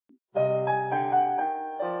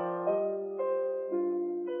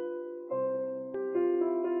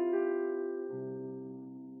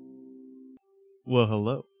Well,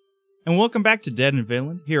 hello. And welcome back to Dead in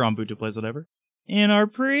Vinland, here on Buto Plays Whatever. In our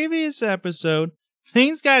previous episode,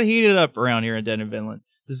 things got heated up around here in Dead in Vinland.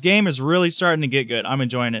 This game is really starting to get good. I'm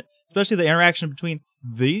enjoying it. Especially the interaction between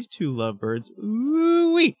these two lovebirds.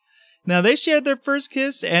 Ooh-wee! Now, they shared their first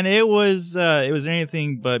kiss, and it was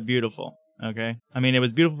anything but beautiful. Okay? I mean, it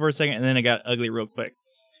was beautiful for a second, and then it got ugly real quick.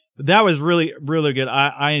 But that was really, really good.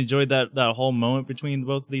 I enjoyed that whole moment between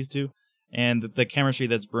both of these two, and the chemistry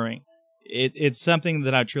that's brewing. It's something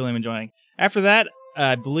that I truly am enjoying. After that,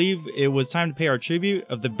 I believe it was time to pay our tribute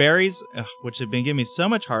of the berries, which have been giving me so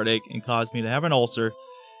much heartache and caused me to have an ulcer.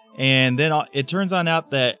 And then it turns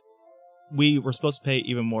out that we were supposed to pay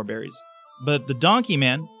even more berries. But the donkey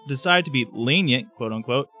man decided to be lenient, quote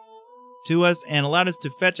unquote, to us and allowed us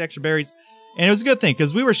to fetch extra berries. And it was a good thing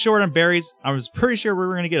because we were short on berries. I was pretty sure we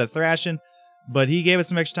were going to get a thrashing, but he gave us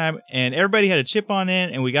some extra time and everybody had a chip on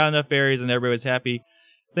in and we got enough berries and everybody was happy.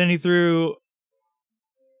 Then he threw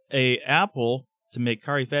a apple to make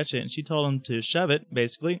Kari fetch it, and she told him to shove it,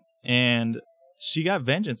 basically, and she got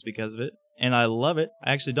vengeance because of it, and I love it.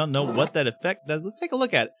 I actually don't know what that effect does. Let's take a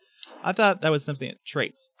look at it. I thought that was something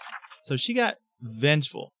traits. So she got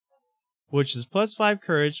vengeful, which is plus 5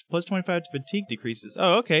 courage, plus 25 to fatigue decreases.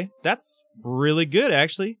 Oh, okay. That's really good,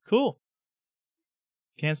 actually. Cool.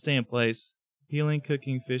 Can't stay in place. Healing,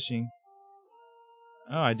 cooking, fishing.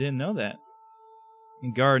 Oh, I didn't know that.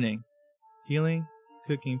 And gardening. Healing,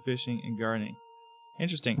 cooking, fishing, and gardening.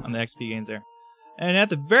 Interesting on the XP gains there. And at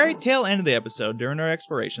the very tail end of the episode, during our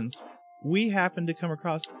explorations, we happened to come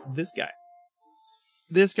across this guy.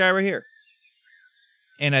 This guy right here.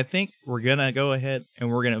 And I think we're going to go ahead and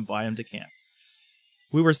we're going to invite him to camp.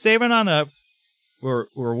 We were saving on up. We're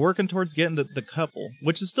working towards getting the couple,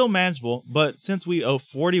 which is still manageable. But since we owe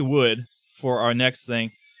 40 wood for our next thing,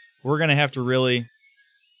 we're going to have to really...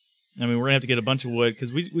 we're going to have to get a bunch of wood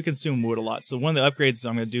because we consume wood a lot. So one of the upgrades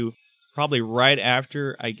I'm going to do probably right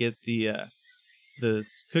after I get the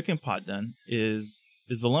cooking pot done is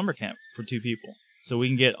the lumber camp for 2 people. So we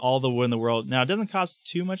can get all the wood in the world. Now, it doesn't cost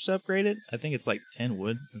too much to upgrade it. I think it's like 10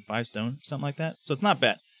 wood and 5 stone, something like that. So it's not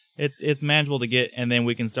bad. It's manageable to get, and then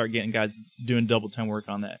we can start getting guys doing double time work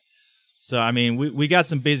on that. So, I mean, we got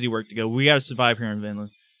some busy work to go. We got to survive here in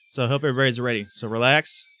Vinland. So I hope everybody's ready. So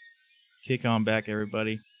relax. Kick on back,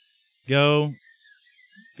 everybody. Go,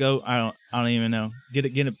 I don't even know. Get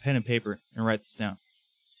a pen and paper and write this down.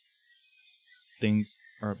 Things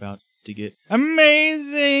are about to get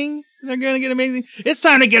amazing. They're going to get amazing. It's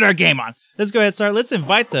time to get our game on. Let's go ahead and start. Let's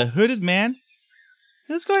invite the hooded man.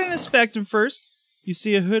 Let's go ahead and inspect him first. You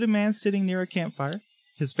see a hooded man sitting near a campfire.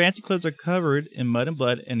 His fancy clothes are covered in mud and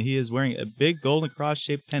blood, and he is wearing a big golden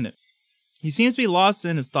cross-shaped pendant. He seems to be lost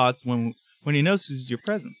in his thoughts when he notices your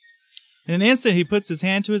presence. In an instant, he puts his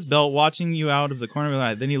hand to his belt, watching you out of the corner of his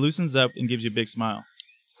eye. Then he loosens up and gives you a big smile.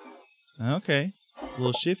 Okay, a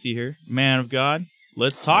little shifty here. Man of God,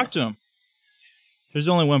 let's talk to him. There's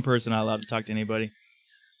only one person not allowed to talk to anybody.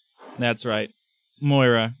 That's right,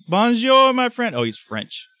 Moira. Bonjour, my friend. Oh, he's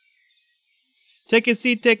French. Take a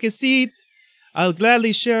seat, take a seat. I'll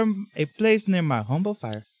gladly share a place near my humble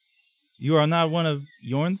fire. You are not one of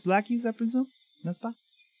Yorn's lackeys, I presume, n'est-ce pas?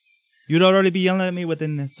 You'd already be yelling at me with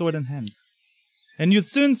a sword in hand. And you'd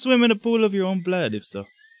soon swim in a pool of your own blood, if so.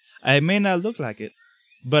 I may not look like it,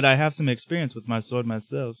 but I have some experience with my sword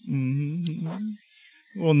myself.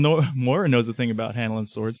 Well, Moira knows a thing about handling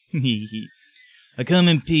swords. I come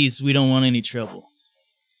in peace, we don't want any trouble.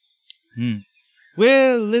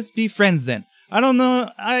 Well, let's be friends then. I don't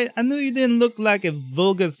know, I knew you didn't look like a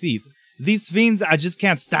vulgar thief. These fiends, I just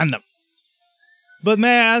can't stand them. But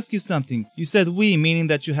may I ask you something? You said we, meaning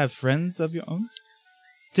that you have friends of your own?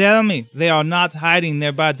 Tell me, they are not hiding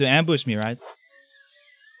nearby to ambush me, right?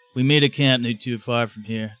 We made a camp not too far from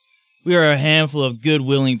here. We are a handful of good,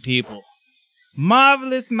 willing people.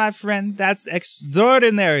 Marvelous, my friend. That's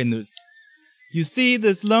extraordinary news. You see,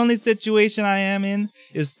 this lonely situation I am in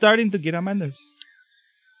is starting to get on my nerves.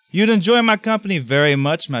 You'd enjoy my company very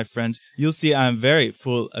much, my friend. You'll see I'm very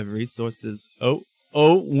full of resources.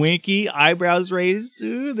 Oh, winky, eyebrows raised.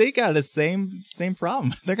 Ooh, they got the same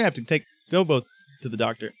problem. They're gonna have to go both to the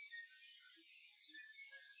doctor.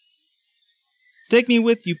 Take me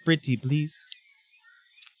with you, pretty please.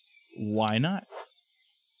 Why not?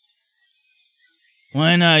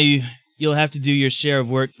 Why not? You'll have to do your share of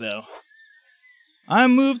work, though.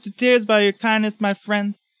 I'm moved to tears by your kindness, my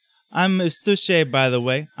friend. I'm Eustache, by the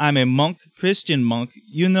way. I'm a monk, Christian monk.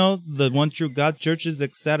 You know, the one true God, churches,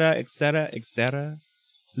 etc., etc., etc.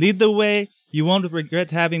 Lead the way. You won't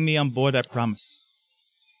regret having me on board, I promise.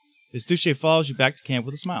 Eustache follows you back to camp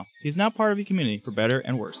with a smile. He's now part of your community, for better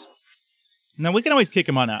and worse. Now, we can always kick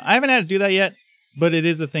him on out. I haven't had to do that yet, but it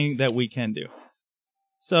is a thing that we can do.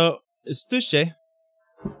 So, Eustache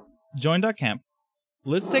joined our camp.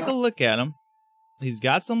 Let's take a look at him. He's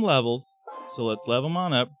got some levels, so let's level him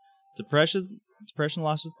on up. Depression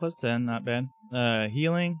losses plus 10, not bad.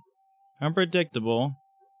 Healing, unpredictable,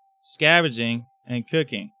 scavenging, and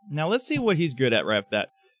cooking. Now let's see what he's good at right off the bat.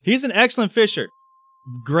 He's an excellent fisher.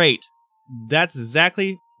 Great. That's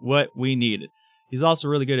exactly what we needed. He's also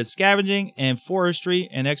really good at scavenging and forestry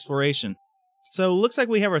and exploration. So looks like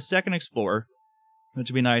we have our second explorer, which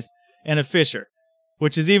would be nice, and a fisher,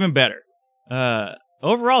 which is even better.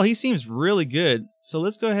 Overall, he seems really good. So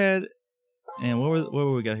let's go ahead and what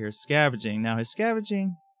we got here? Scavenging. Now his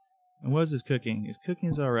scavenging, and what is his cooking? His cooking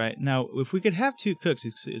is all right. Now, if we could have 2 cooks,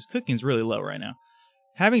 his cooking is really low right now.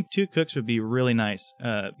 Having 2 cooks would be really nice,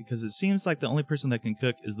 because it seems like the only person that can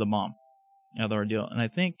cook is the mom out of the ordeal. And I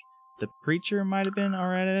think the preacher might have been all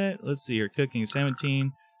right at it. Let's see here. Cooking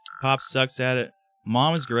 17. Pop sucks at it.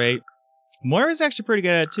 Mom is great. Moira's actually pretty good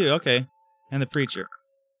at it too. Okay. And the preacher.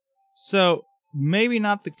 So, maybe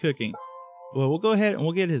not the cooking. Well, we'll go ahead and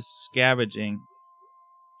we'll get his scavenging.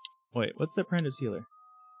 Wait, what's the apprentice healer?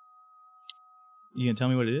 You can tell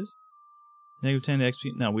me what it is? Negative 10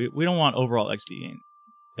 XP. No, we don't want overall XP gain.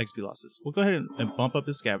 XP losses. We'll go ahead and bump up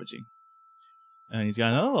his scavenging. And he's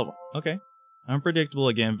got another level. Okay. Unpredictable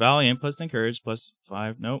again. Valiant plus 10 courage plus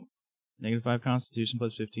 5. Nope. Negative 5 constitution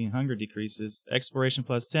plus 15. Hunger decreases. Exploration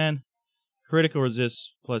plus 10. Critical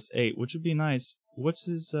resist plus 8, which would be nice. What's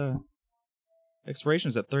his exploration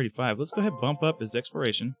is at 35. Let's go ahead and bump up his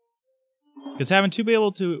exploration. Because having to be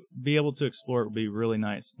able to explore would be really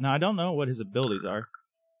nice. Now I don't know what his abilities are.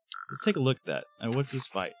 Let's take a look at that. And what's his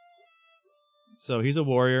fight? So he's a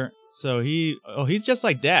warrior. So he's just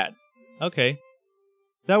like Dad. Okay.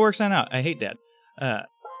 That works out. I hate Dad.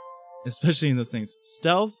 Especially in those things.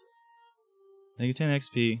 Stealth. Negative 10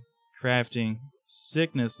 XP. Crafting.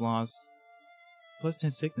 Sickness loss. Plus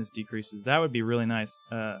 10 sickness decreases. That would be really nice.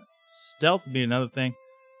 Stealth would be another thing.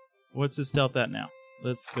 What's his stealth at now?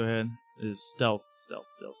 Let's go ahead. Is stealth.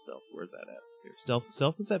 Where's that at? Here.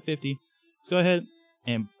 Stealth is at 50. Let's go ahead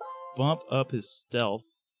and bump up his stealth.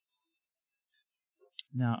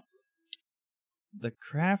 Now, the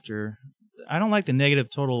crafter, I don't like the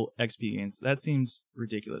negative total XP gains. That seems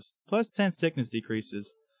ridiculous. Plus 10 sickness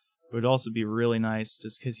decreases would also be really nice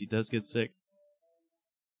just because he does get sick.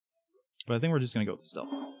 But I think we're just going to go with the stealth.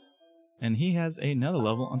 And he has another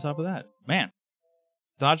level on top of that. Man.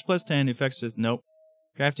 Dodge plus 10, effects plus nope.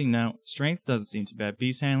 Crafting, no. Strength doesn't seem too bad.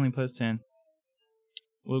 Beast handling plus 10.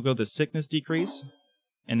 We'll go the sickness decrease.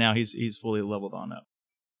 And now he's fully leveled on up.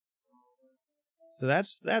 So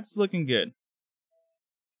that's looking good.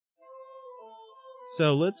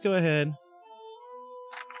 So let's go ahead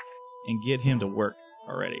and get him to work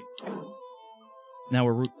already.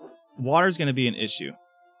 Now water's going to be an issue.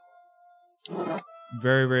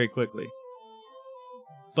 Very, very quickly.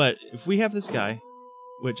 But if we have this guy,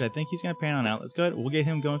 which I think he's going to pan on out, let's go ahead. We'll get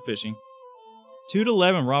him going fishing. 2 to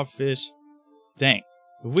 11 raw fish. Dang.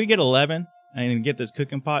 If we get 11 and get this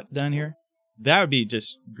cooking pot done here, that would be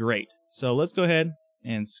just great. So let's go ahead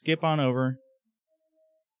and skip on over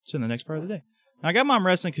to the next part of the day. Now, I got Mom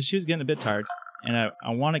resting because she was getting a bit tired. And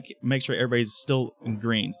I want to make sure everybody's still in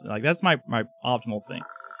greens. Like, that's my optimal thing.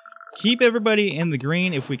 Keep everybody in the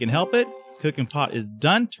green if we can help it. Cooking pot is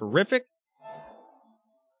done. Terrific.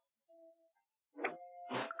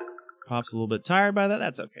 Pop's a little bit tired by that.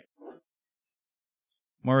 That's okay.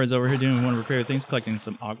 Moira's over here doing one of her favorite things, collecting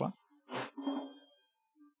some agua.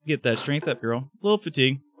 Get that strength up, girl. A little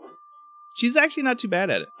fatigue. She's actually not too bad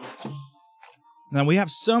at it. Now, we have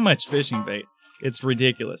so much fishing bait. It's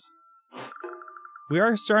ridiculous. We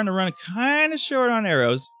are starting to run kind of short on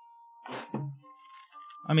arrows.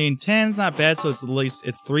 I mean, 10's not bad, so it's at least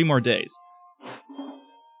 3 more days.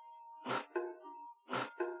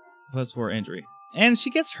 Plus 4 injury. And she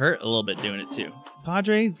gets hurt a little bit doing it too.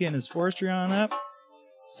 Padre's getting his forestry on up.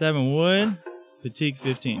 7 wood. Fatigue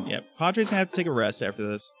 15. Yep, Padre's gonna have to take a rest after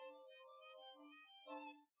this.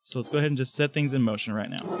 So let's go ahead and just set things in motion right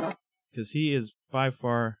now. Because he is by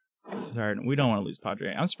far tired. We don't want to lose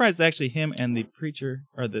Padre. I'm surprised actually him and the preacher,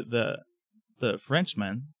 or the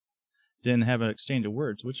Frenchman, didn't have an exchange of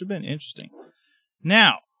words, which would have been interesting.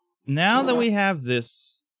 Now that we have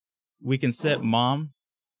this, we can set Mom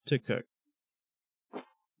to cook.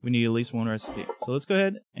 We need at least 1 recipe. So let's go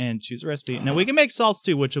ahead and choose a recipe. Now we can make salts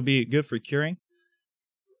too, which will be good for curing.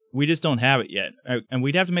 We just don't have it yet. And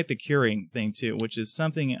we'd have to make the curing thing too, which is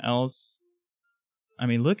something else. I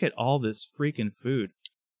mean, look at all this freaking food.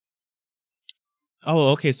 Oh,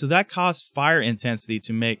 okay, so that costs fire intensity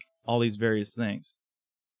to make all these various things.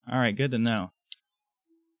 Alright, good to know.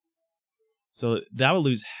 So that would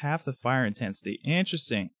lose half the fire intensity.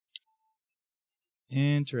 Interesting.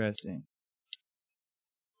 Interesting.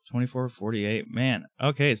 24:48. Man.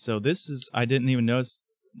 Okay, so this is, I didn't even notice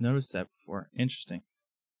that before. Interesting.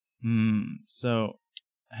 So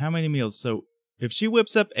how many meals? So if she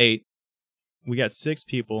whips up 8, we got 6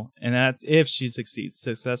 people, and that's if she succeeds.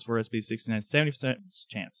 Success for recipe 69, 70%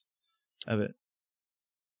 chance of it.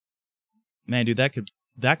 Man, dude, that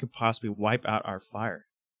could possibly wipe out our fire.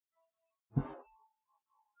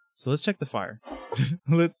 So let's check the fire.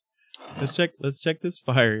 let's check this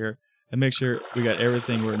fire here and make sure we got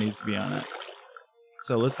everything where it needs to be on it.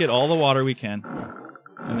 So let's get all the water we can,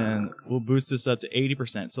 and then we'll boost this up to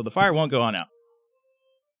 80%. So the fire won't go on out.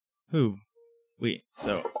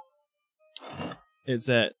 So it's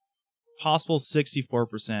at possible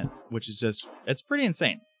 64%, which is just, it's pretty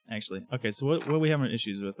insane, actually. Okay, so what are we having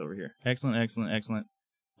issues with over here? Excellent, excellent, excellent.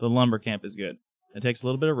 The lumber camp is good. It takes a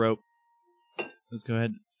little bit of rope. Let's go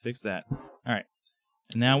ahead and fix that. All right.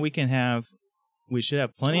 And now we should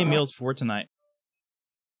have plenty of meals for tonight.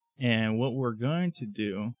 And what we're going to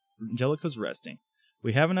do, Angelica's resting.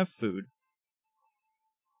 We have enough food.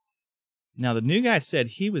 Now, the new guy said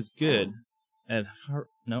he was good at...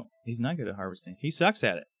 No, he's not good at harvesting. He sucks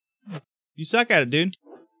at it. You suck at it, dude.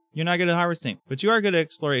 You're not good at harvesting, but you are good at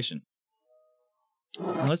exploration.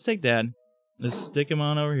 Now, let's take Dad. Let's stick him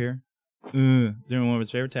on over here. Doing one of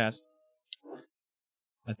his favorite tasks.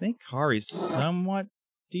 I think Kari's somewhat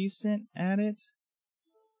decent at it.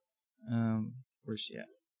 Where's she at?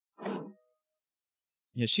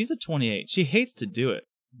 Yeah, she's a 28. She hates to do it,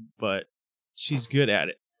 but she's good at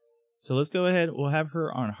it. So let's go ahead. We'll have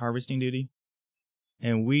her on harvesting duty.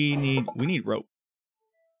 And we need rope.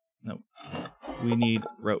 No, we need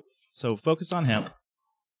rope. So focus on hemp,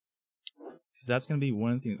 because that's going to be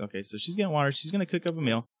one of the things. Okay, so she's getting water. She's going to cook up a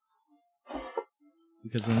meal.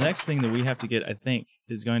 Because the next thing that we have to get, I think,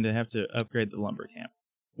 is going to have to upgrade the lumber camp,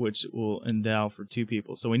 which will endow for 2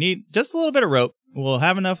 people. So we need just a little bit of rope. We'll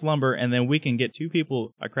have enough lumber, and then we can get 2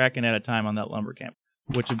 people a cracking at a time on that lumber camp,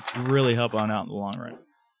 which would really help on out in the long run.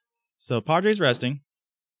 So Padre's resting.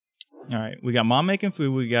 All right, we got Mom making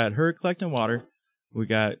food. We got her collecting water. We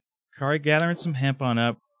got Kari gathering some hemp on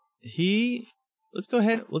up. Let's go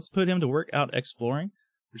ahead. Let's put him to work out exploring,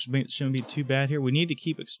 which shouldn't be too bad here. We need to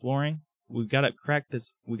keep exploring. We've got to crack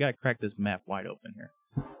this. We got to crack this map wide open here,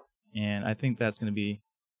 and I think that's going to be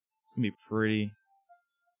pretty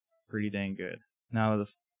dang good. Now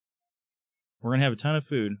we're gonna have a ton of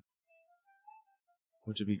food,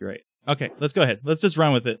 which would be great. Okay, let's go ahead. Let's just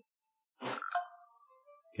run with it.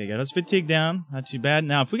 Okay, got us fatigue down. Not too bad.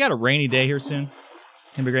 Now, if we got a rainy day here soon,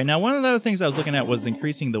 it'd be great. Now, one of the other things I was looking at was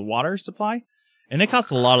increasing the water supply, and it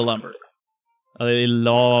costs a lot of lumber. A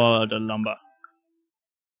lot of lumber.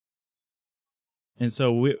 And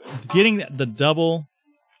so getting the double...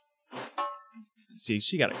 See,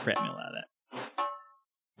 she got a crap meal out of that.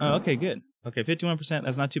 Oh, okay, good. Okay, 51%.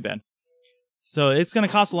 That's not too bad. So it's going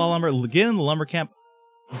to cost a lot of lumber. Getting the lumber camp,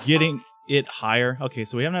 getting it higher. Okay,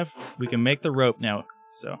 so we have enough. We can make the rope now.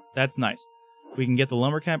 So that's nice. We can get the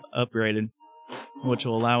lumber camp upgraded, which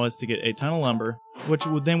will allow us to get a ton of lumber, which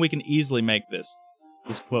then we can easily make this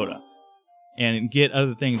quota and get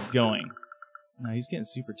other things going. Now he's getting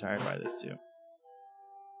super tired by this too.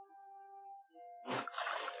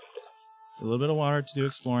 So a little bit of water to do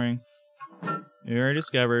exploring. We already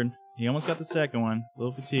discovered. He almost got the second one. A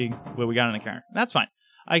little fatigue, but we got in the counter. That's fine.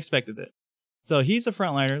 I expected it. So he's a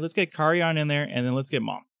frontliner. Let's get Kari on in there, and then let's get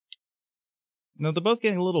Mom. Now, they're both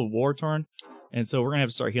getting a little war-torn, and so we're going to have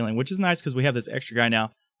to start healing, which is nice because we have this extra guy now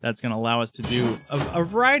that's going to allow us to do a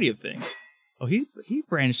variety of things. Oh, he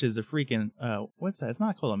brandishes a freaking, what's that? It's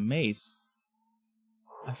not called a mace.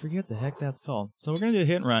 I forget what the heck that's called. So we're going to do a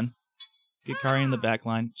hit and run. Get Kari in the back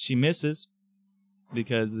line. She misses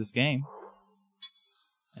because of this game.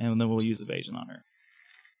 And then we'll use evasion on her.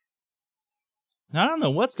 Now, I don't know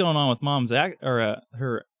what's going on with Mom's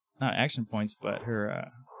her not action points, but her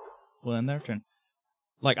well, in their turn.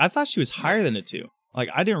 Like, I thought she was higher than a 2. Like,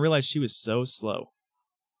 I didn't realize she was so slow.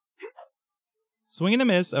 Swing and a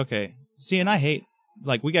miss. Okay. See, and I hate,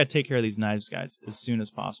 like, we gotta take care of these knives guys as soon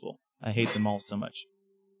as possible. I hate them all so much.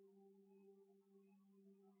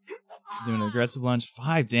 Doing an aggressive lunge.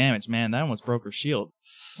 5 damage. Man, that almost broke her shield.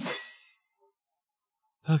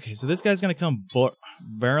 Okay, so this guy's gonna come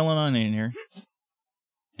barreling on in here.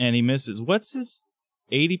 And he misses. What's his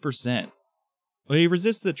 80%? Well, he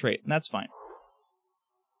resists the trait, and that's fine.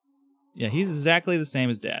 Yeah, he's exactly the same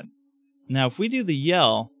as Dad. Now, if we do the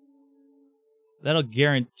yell, that'll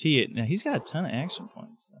guarantee it. Now, he's got a ton of action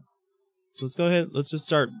points. So let's go ahead. Let's just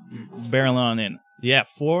start barreling on in. Yeah,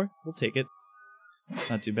 4. We'll take it. It's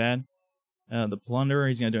not too bad. The Plunderer,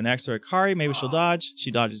 he's going to do an extra Akari. Maybe she'll dodge.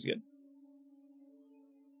 She dodges good.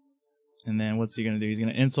 And then what's he going to do? He's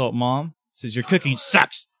going to insult Mom. Says, your cooking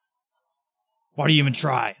sucks. Why do you even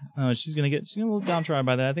try? She's going to get a little downtrodden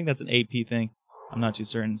by that. I think that's an AP thing. I'm not too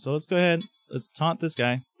certain. So let's go ahead. Let's taunt this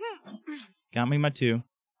guy. Got me my 2.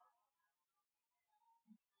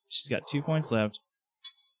 She's got 2 points left.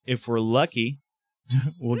 If we're lucky,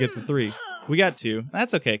 we'll get the 3. We got 2.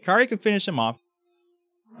 That's okay. Kari can finish him off.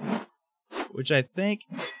 Which I think,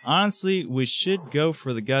 honestly, we should go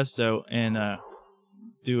for the Gusto and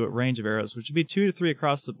do a range of arrows, which would be 2 to 3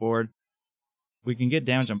 across the board. We can get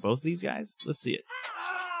damage on both of these guys. Let's see it.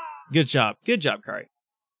 Good job. Good job, Kari.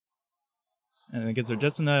 And it gets her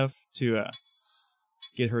just enough to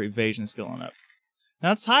get her evasion skill on up.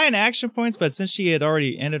 Now, it's high in action points, but since she had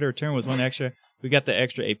already ended her turn with 1 extra, we got the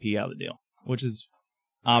extra AP out of the deal, which is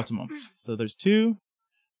optimum. So there's 2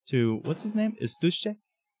 to, what's his name? Eustache?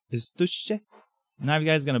 Eustache? Now you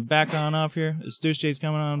guys are going to back on off here. Eustache's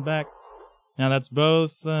coming on back. Now that's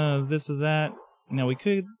both this or that. Now we're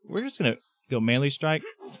just going to go melee strike.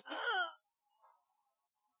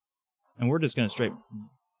 And we're just going to straight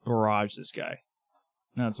barrage this guy.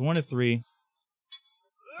 Now it's 1 to 3.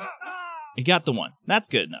 He got the 1. That's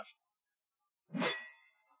good enough.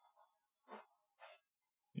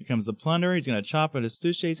 Here comes the Plunderer. He's going to chop at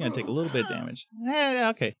Eustache. He's going to take a little bit of damage.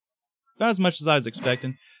 Okay. Not as much as I was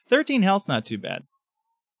expecting. 13 health's not too bad.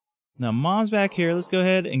 Now, Mom's back here. Let's go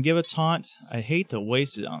ahead and give a taunt. I hate to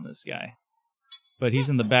waste it on this guy. But he's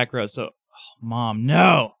in the back row, so... Oh, Mom,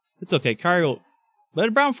 no! It's okay. Kari will... Let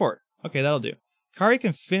it brown for it. Okay, that'll do. Kari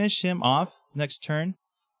can finish him off next turn.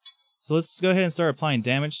 So let's go ahead and start applying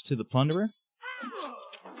damage to the Plunderer.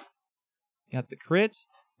 Got the crit.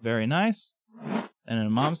 Very nice. And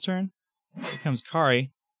then Mom's turn. Here comes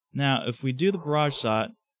Kari. Now, if we do the barrage shot,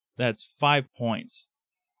 that's 5 points.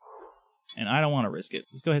 And I don't want to risk it.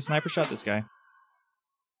 Let's go ahead and sniper shot this guy.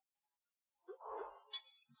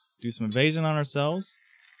 Do some evasion on ourselves.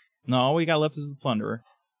 No, all we got left is the Plunderer.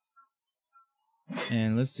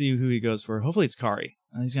 And let's see who he goes for. Hopefully it's Kari.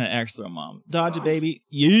 He's going to axe throw Mom. Dodge it, baby.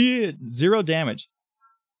 Yeah! 0 damage.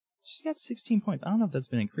 She's got 16 points. I don't know if that's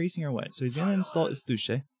been increasing or what. So he's going to install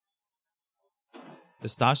Eustache.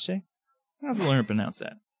 Eustache? I don't know if we'll learn to pronounce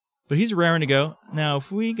that. But he's raring to go. Now,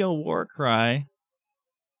 if we go War Cry,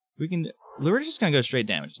 we're just going to go straight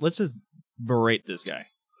damage. Let's just berate this guy.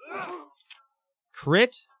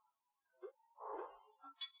 Crit.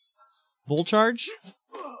 Bull charge.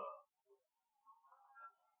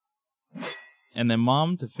 And then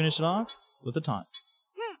Mom to finish it off with a taunt.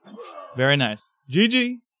 Very nice.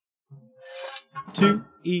 GG. Too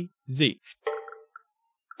easy.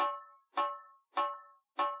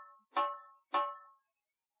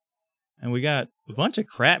 And we got a bunch of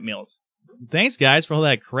crap meals. Thanks, guys, for all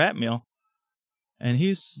that crap meal. And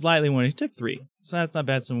he's slightly one. He took 3. So that's not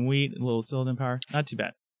bad. Some wheat, a little Sylvan power. Not too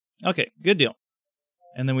bad. Okay, good deal.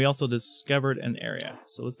 And then we also discovered an area.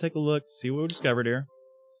 So let's take a look, see what we discovered here.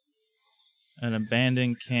 An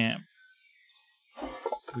abandoned camp.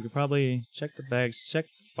 We could probably check the bags, check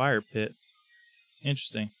the fire pit.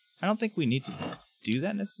 Interesting. I don't think we need to do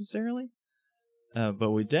that necessarily.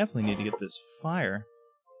 But we definitely need to get this fire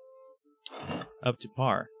up to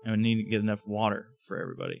par. And we need to get enough water for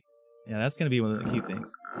everybody. Yeah, that's going to be one of the key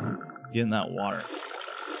things. Is getting that water.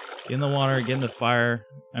 Getting the water, getting the fire.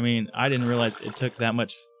 I mean, I didn't realize it took that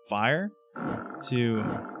much fire to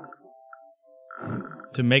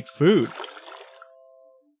make food.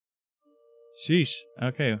 Sheesh.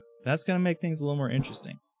 Okay, that's going to make things a little more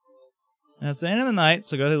interesting. Now, it's the end of the night,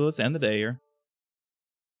 so go ahead, let's end the day here.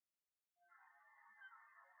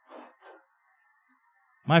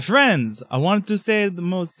 My friends, I wanted to say the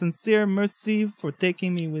most sincere mercy for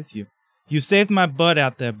taking me with you. You saved my butt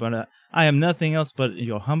out there, but I am nothing else but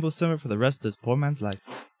your humble servant for the rest of this poor man's life.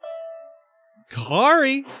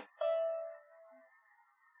 Kari?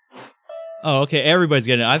 Oh, okay, everybody's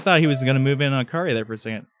getting it. I thought he was going to move in on Kari there for a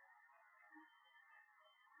second.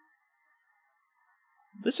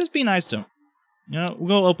 Let's just be nice to him. You know,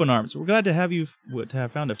 we'll go open arms. We're glad to have you to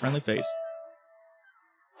have found a friendly face.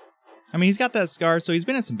 I mean, he's got that scar, so he's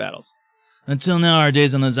been in some battles. Until now, our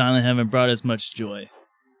days on this island haven't brought us much joy.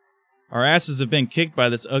 Our asses have been kicked by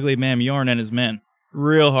this ugly man Bjorn and his men.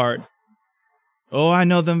 Real hard. Oh, I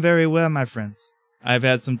know them very well, my friends. I've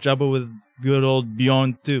had some trouble with good old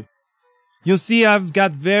Bjorn, too. You'll see I've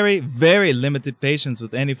got very, very limited patience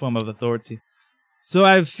with any form of authority. So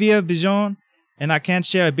I fear Bjorn, and I can't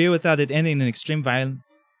share a beer without it ending in extreme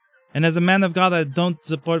violence. And as a man of God, I don't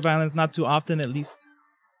support violence, not too often at least.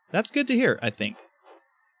 That's good to hear, I think.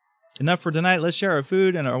 Enough for tonight. Let's share our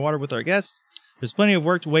food and our water with our guests. There's plenty of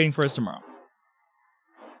work waiting for us tomorrow.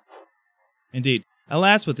 Indeed. At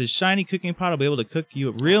last, with this shiny cooking pot, I'll be able to cook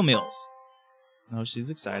you real meals. Oh, she's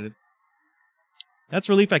excited. That's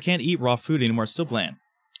a relief I can't eat raw food anymore. It's so bland.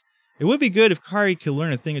 It would be good if Kari could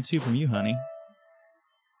learn a thing or two from you, honey.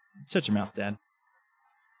 Shut your mouth, Dad.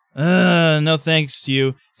 No thanks to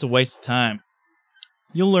you. It's a waste of time.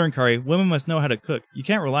 You'll learn, Kari. Women must know how to cook. You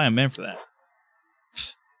can't rely on men for that.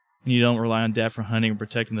 You don't rely on Dad for hunting and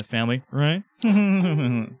protecting the family, right?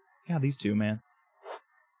 God, these two, man.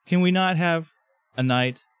 Can we not have a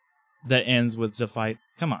night that ends with a fight?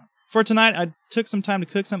 Come on. For tonight, I took some time to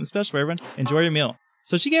cook something special for everyone. Enjoy your meal.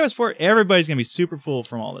 So she gave us 4. Everybody's going to be super full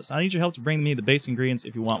from all this. I need your help to bring me the basic ingredients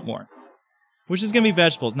if you want more. Which is going to be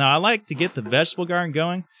vegetables. Now, I like to get the vegetable garden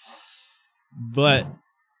going. But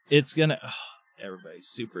it's going to... Oh, everybody's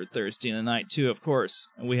super thirsty tonight, too, of course.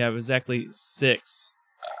 And we have exactly 6.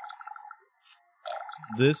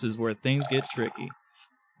 This is where things get tricky.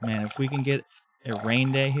 Man, if we can get a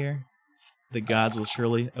rain day here, the gods will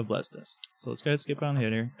surely have blessed us. So let's go ahead and skip on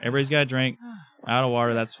ahead here. Everybody's got a drink. Out of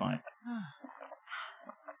water, that's fine.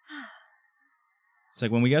 It's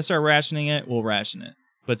like when we gotta start rationing it, we'll ration it.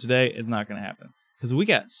 But today, it's not gonna happen. Because we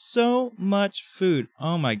got so much food.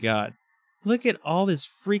 Oh my god. Look at all this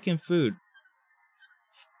freaking food.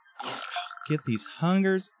 Get these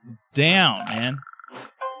hungers down, man.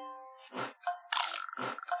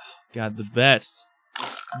 God, the best.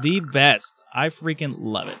 The best. I freaking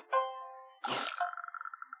love it.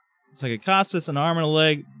 It's like it costs us an arm and a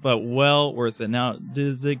leg, but well worth it. Now,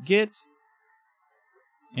 does it get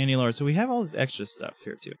any lower? So we have all this extra stuff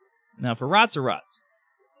here, too. Now, for rots are rots.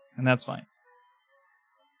 And that's fine.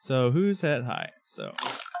 So, who's at high? So,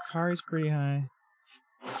 Kari's pretty high.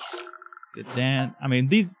 Get Dan. I mean,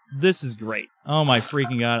 this is great. Oh my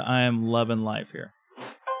freaking god. I am loving life here.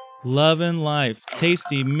 Loving life.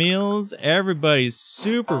 Tasty meals. Everybody's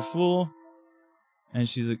super full. And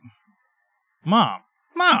she's like, Mom!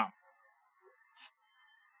 Mom!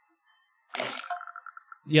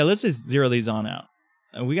 Yeah, let's just zero these on out.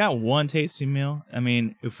 We got 1 tasty meal. I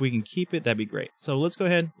mean, if we can keep it, that'd be great. So let's go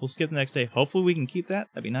ahead. We'll skip the next day. Hopefully we can keep that.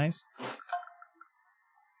 That'd be nice.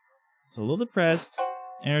 So a little depressed.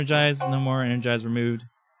 Energized. No more energized removed.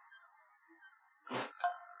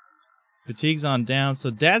 Fatigue's on down.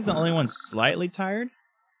 So Dad's the only one slightly tired.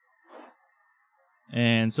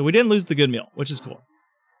 And so we didn't lose the good meal, which is cool.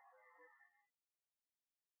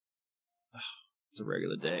 It's a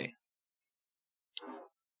regular day.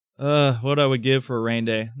 What I would give for a rain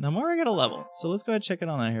day. Now, I'm already got a level. So let's go ahead and check it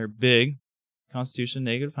on out here. Big. Constitution,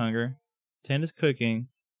 negative hunger. 10 is cooking.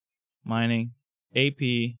 Mining.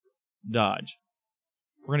 AP. Dodge.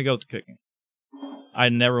 We're going to go with the cooking. I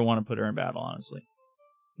never want to put her in battle, honestly.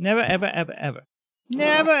 Never, ever, ever, ever.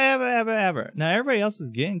 Never, ever, ever, ever. Now, everybody else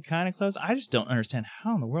is getting kind of close. I just don't understand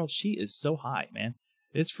how in the world she is so high, man.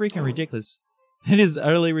 It's freaking ridiculous. It is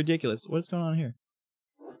utterly ridiculous. What's going on here?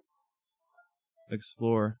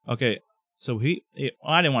 Explore. Okay, so well,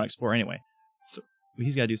 I didn't want to explore anyway. So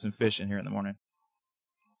he's got to do some fishing here in the morning.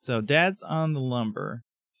 So Dad's on the lumber,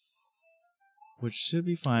 which should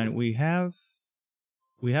be fine. We have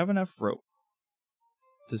enough rope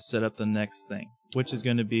to set up the next thing, which is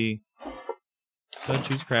going to be, so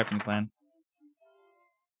choose a crafting plan.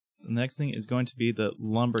 The next thing is going to be the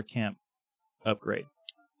lumber camp upgrade,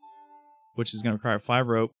 which is going to require 5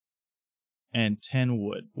 rope and 10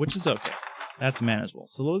 wood, which is okay. That's manageable.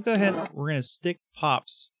 So we'll go ahead. We're going to stick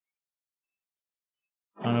Pops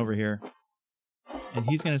on over here. And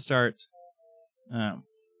he's going to start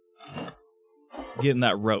getting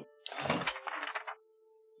that rope.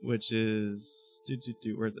 Which is...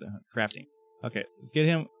 Where is it? Crafting. Okay, let's get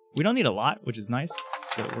him. We don't need a lot, which is nice.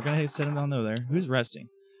 So we're going to set him down over there. Who's resting?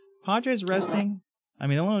 Padre's resting. I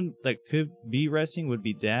mean, the only one that could be resting would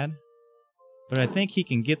be Dad. But I think he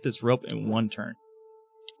can get this rope in 1 turn.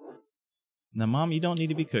 Now, Mom, you don't need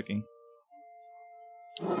to be cooking.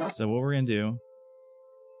 So what we're going to do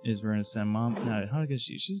is we're going to send Mom... Now, how good is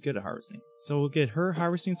she? She's good at harvesting. So we'll get her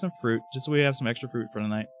harvesting some fruit, just so we have some extra fruit for the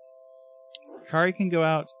night. Kari can go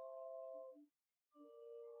out,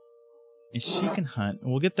 and she can hunt.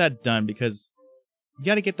 And we'll get that done, because you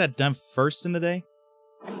got to get that done first in the day,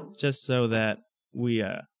 just so that we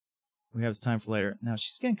have time for later. Now,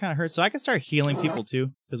 she's getting kind of hurt, so I can start healing people,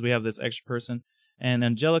 too, because we have this extra person. And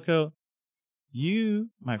Angelico...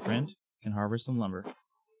 You, my friend, can harvest some lumber.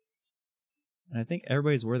 And I think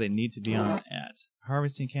everybody's where they need to be on at.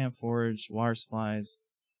 Harvesting camp, forage, water supplies.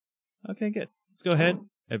 Okay, good. Let's go ahead.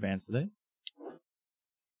 Advance the day.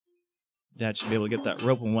 Dad should be able to get that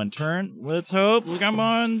rope in 1 turn. Let's hope. Come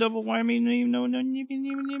on, double whammy.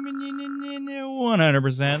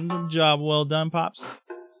 100%. Job well done, Pops. A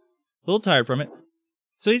little tired from it.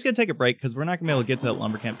 So he's going to take a break because we're not going to be able to get to that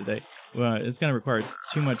lumber camp today. It's going to require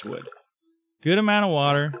too much wood. Good amount of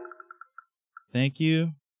water. Thank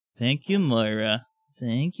you. Thank you, Moira.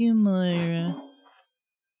 Thank you, Moira.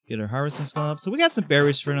 Get our harvesting skill up. So we got some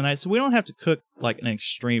berries for tonight, so we don't have to cook like an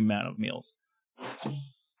extreme amount of meals.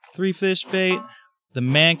 3 fish bait. The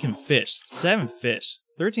man can fish. 7 fish.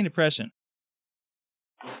 13 depression.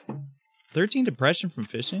 13 depression from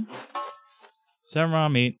fishing? 7 raw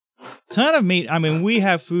meat. Ton of meat. I mean, we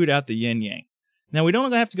have food out the yin yang. Now, we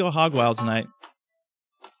don't have to go hog wild tonight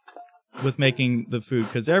with making the food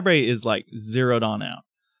because everybody is like zeroed on out.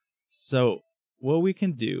 So, what we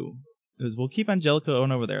can do is we'll keep Angelica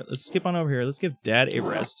on over there. Let's skip on over here. Let's give Dad a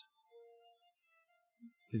rest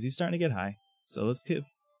because he's starting to get high. So, let's give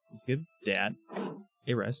Dad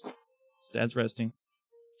a rest. So Dad's resting.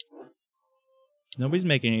 Nobody's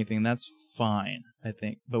making anything. That's fine, I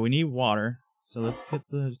think. But we need water. So let's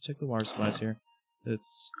check the water supplies here.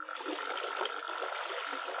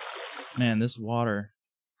 Man, this water.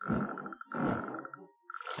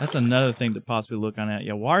 That's another thing to possibly look on at.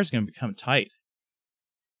 Yeah, water's going to become tight.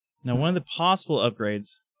 Now, one of the possible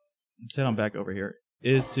upgrades, let's head on back over here,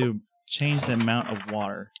 is to change the amount of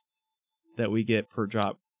water that we get per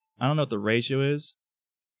drop. I don't know what the ratio is.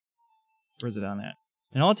 Where's it on at?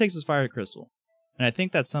 And all it takes is fire crystal. And I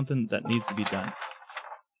think that's something that needs to be done.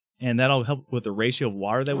 And that'll help with the ratio of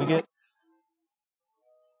water that we get.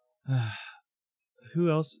 Who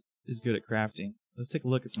else is good at crafting? Let's take a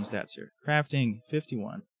look at some stats here. Crafting,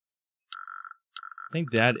 51. I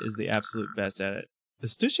think Dad is the absolute best at it.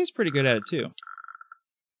 Eustache's pretty good at it too.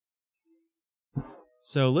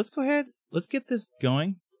 So let's go ahead. Let's get this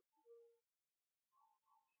going.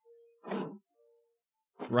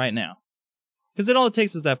 Right now. Because all it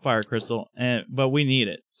takes is that fire crystal, but we need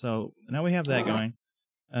it. So now we have that going.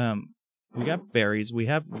 We got berries. We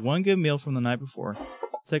have one good meal from the night before.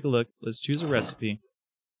 Let's take a look. Let's choose a recipe.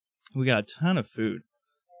 We got a ton of food.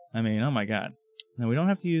 I mean, oh my god. Now we don't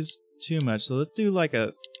have to use too much. So let's do like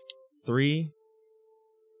a 3.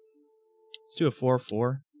 Let's do a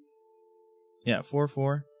 4-4. Yeah,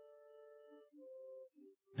 4-4.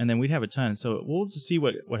 And then we'd have a ton. So we'll just see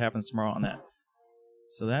what happens tomorrow on that.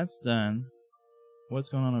 So that's done. What's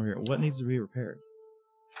going on over here? What needs to be repaired?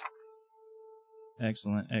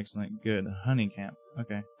 Excellent, excellent, good. Hunting camp.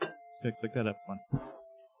 Okay, let's go pick that up one.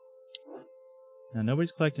 Now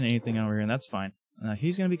nobody's collecting anything over here, and that's fine. Now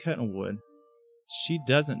he's gonna be cutting wood. She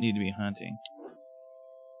doesn't need to be hunting.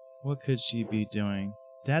 What could she be doing?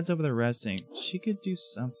 Dad's over there resting. She could do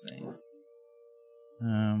something.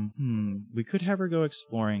 We could have her go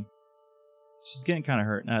exploring. She's getting kind of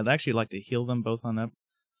hurt. Now I'd actually like to heal them both on up.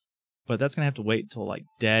 But that's gonna have to wait until like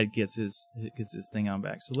Dad gets his thing on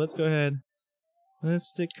back. So let's go ahead. Let's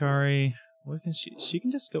stick Kari. What can she? She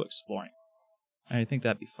can just go exploring. I think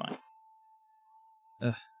that'd be fine.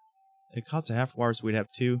 It costs a half hour, so we'd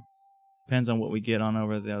have 2. Depends on what we get on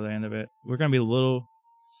over the other end of it. We're gonna be a little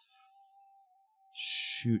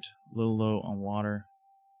low on water.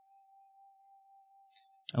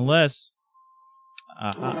 Unless,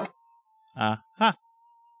 let's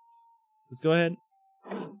go ahead.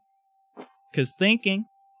 Because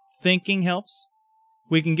thinking helps.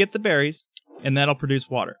 We can get the berries, and that'll produce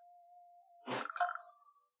water.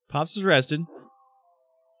 Pops is rested.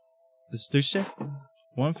 This is Eustache.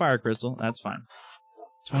 1 fire crystal. That's fine.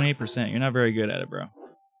 28%. You're not very good at it, bro.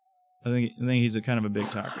 I think he's kind of a big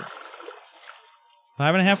talker.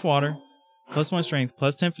 5.5 water. Plus 1 strength.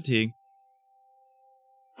 Plus 10 fatigue.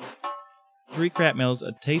 3 crap meals.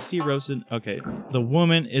 A tasty roasted. Okay. The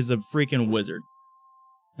woman is a freaking wizard.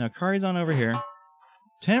 Now, Kari's on over here.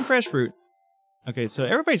 10 fresh fruit. Okay, so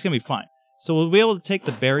everybody's going to be fine. So we'll be able to take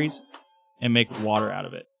the berries and make water out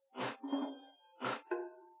of it.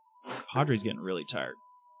 Padre's getting really tired.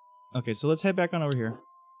 Okay, so let's head back on over here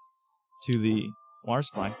to the water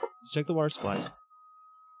supply. Let's check the water supplies.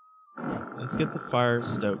 Let's get the fire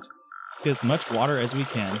stoked. Let's get as much water as we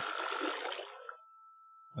can.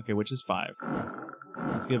 Okay, which is 5.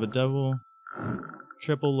 Let's give a double,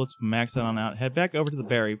 triple. Let's max that on out. Head back over to the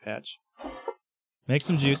berry patch. Make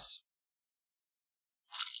some juice.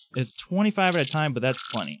 It's 25 at a time, but that's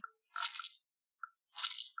plenty.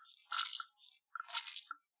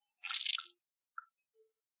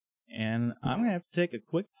 And I'm going to have to take a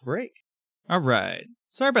quick break. Alright.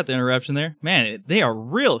 Sorry about the interruption there. Man, they are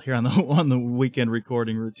real here on the weekend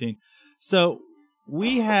recording routine. So,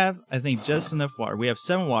 we have, I think, just enough water. We have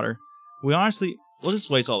 7 water. We'll just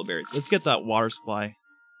waste all the berries. Let's get that water supply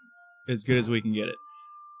as good as we can get it.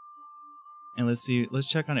 And let's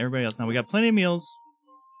check on everybody else. Now, we got plenty of meals,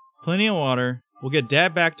 plenty of water. We'll get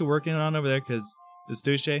Dad back to working on over there, because,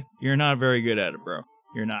 Eustache, you're not very good at it, bro.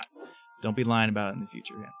 You're not. Don't be lying about it in the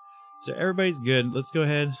future again. So everybody's good. Let's go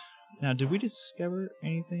ahead. Now, did we discover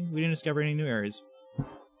anything? We didn't discover any new areas.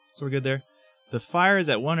 So we're good there. The fire is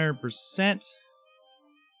at 100%.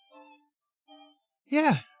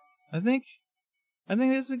 Yeah, I think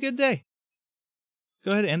this is a good day. Let's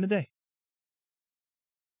go ahead and end the day.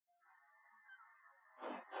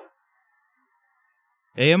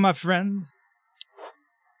 Hey, my friend.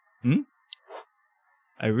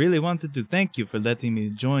 I really wanted to thank you for letting me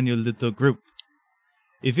join your little group.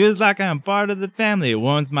 It feels like I am part of the family. It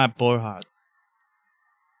warms my poor heart.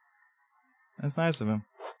 That's nice of him.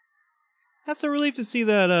 That's a relief to see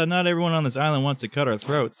that not everyone on this island wants to cut our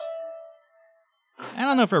throats. I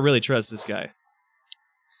don't know if I really trust this guy.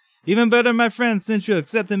 Even better, my friends, since you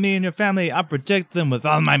accepted me and your family, I'll protect them with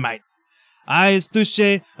all my might. I,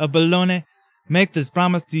 Eustache of Bologna, make this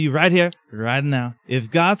promise to you right here, right now.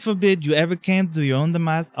 If God forbid you ever came to your own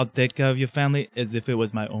demise, I'll take care of your family as if it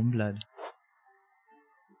was my own blood.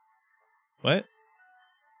 What?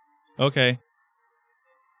 Okay.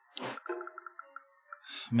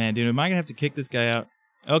 Man, dude, am I gonna have to kick this guy out?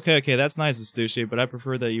 Okay, that's nice, Eustache, but I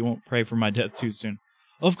prefer that you won't pray for my death too soon.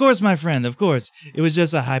 Of course, my friend, of course. It was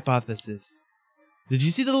just a hypothesis. Did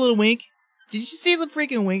you see the little wink? Did you see the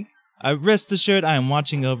freaking wink? I rest assured I am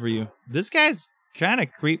watching over you. This guy's kind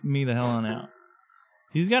of creeping me the hell on out.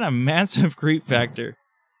 He's got a massive creep factor.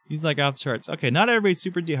 He's like off the charts. Okay, not everybody's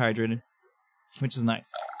super dehydrated, which is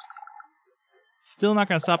nice. Still not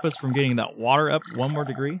going to stop us from getting that water up 1 more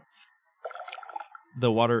degree.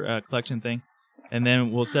 The water collection thing. And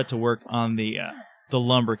then we'll set to work on the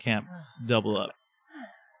lumber camp double up.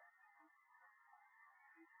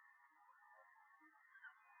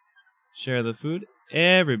 Share the food.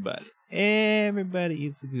 Everybody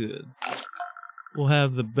eats good. We'll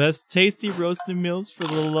have the best tasty roasted meals for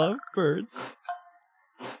the lovebirds.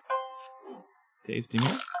 Tasty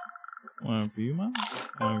meal. One for you, Mom.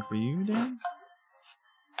 One for you, Dad.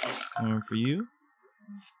 One for you.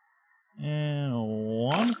 And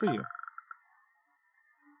one for you.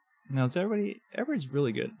 Now, is everybody's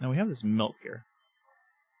really good. Now, we have this milk here.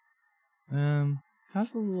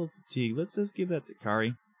 How's a little fatigue? Let's just give that to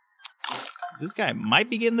Kari. This guy might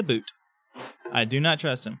be getting the boot. I do not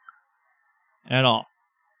trust him. At all.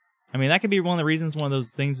 I mean, that could be one of the reasons one of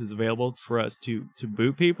those things is available for us to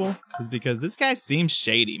boot people. Is because this guy seems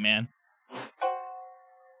shady, man.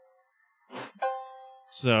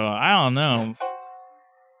 So, I don't know.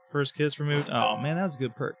 First kiss removed. Oh, man, that was a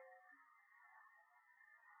good perk.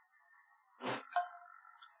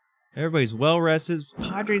 Everybody's well rested.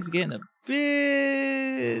 Padre's getting a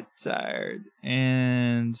bit tired.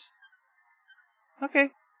 And... okay.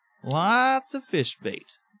 Lots of fish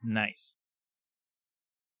bait. Nice.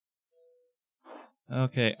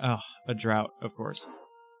 Okay. Oh, a drought, of course.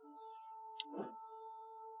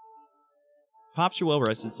 Pops are well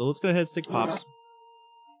rested, so let's go ahead and stick Pops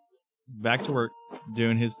back to work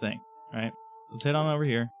doing his thing. Alright. Let's head on over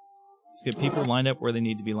here. Let's get people lined up where they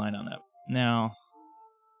need to be lined on up. Now,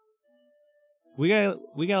 we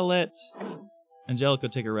gotta let Angelica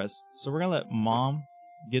take a rest. So we're gonna let Mom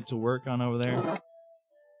get to work on over there.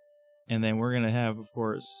 And then we're gonna have, of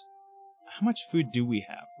course, how much food do we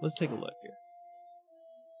have? Let's take a look here.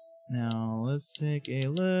 Now, let's take a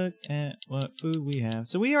look at what food we have.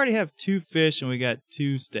 So we already have 2 fish and we got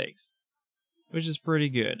 2 steaks, which is pretty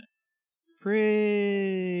good.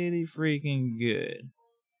 Pretty freaking good.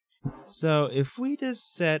 So if we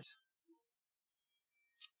just set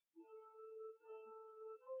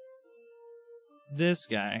this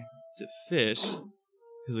guy to fish,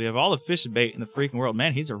 because we have all the fish bait in the freaking world.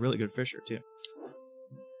 Man, he's a really good fisher, too.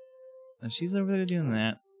 And she's over there doing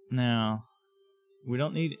that. Now, we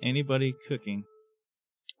don't need anybody cooking.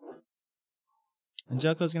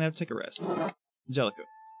 Angelica's going to have to take a rest. Angelica,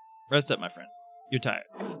 rest up, my friend. You're tired.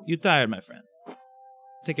 You're tired, my friend.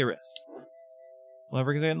 Take a rest. We'll have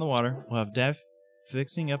her get in the water. We'll have Daph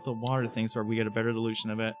fixing up the water things so we get a better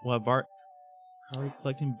dilution of it. We'll have Bart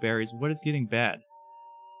collecting berries. What is getting bad?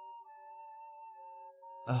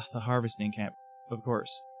 The harvesting camp, of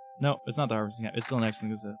course. No, it's not the harvesting camp. It's still an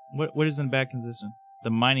excellent condition. What is in bad condition? The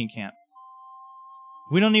mining camp.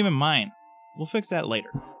 We don't even mine. We'll fix that later.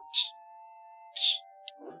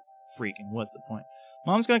 Freaking, what's the point?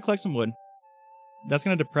 Mom's gonna collect some wood. That's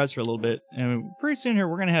gonna depress her a little bit, and pretty soon here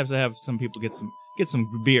we're gonna have to have some people get some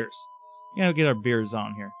beers. You know, get our beers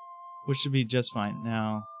on here, which should be just fine.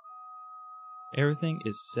 Now, everything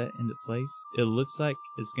is set into place. It looks like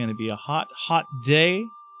it's gonna be a hot day,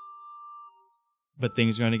 but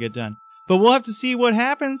things are gonna get done. But we'll have to see what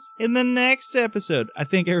happens in the next episode. I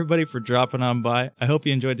thank everybody for dropping on by. I hope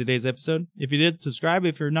you enjoyed today's episode. If you did, subscribe.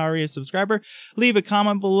 If you're not already a subscriber, leave a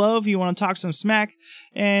comment below if you want to talk some smack.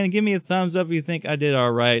 And give me a thumbs up if you think I did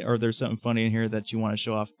all right, or there's something funny in here that you want to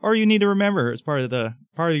show off, or you need to remember as part of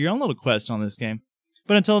your own little quest on this game.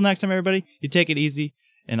 But until next time, everybody, you take it easy,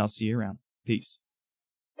 and I'll see you around. Peace.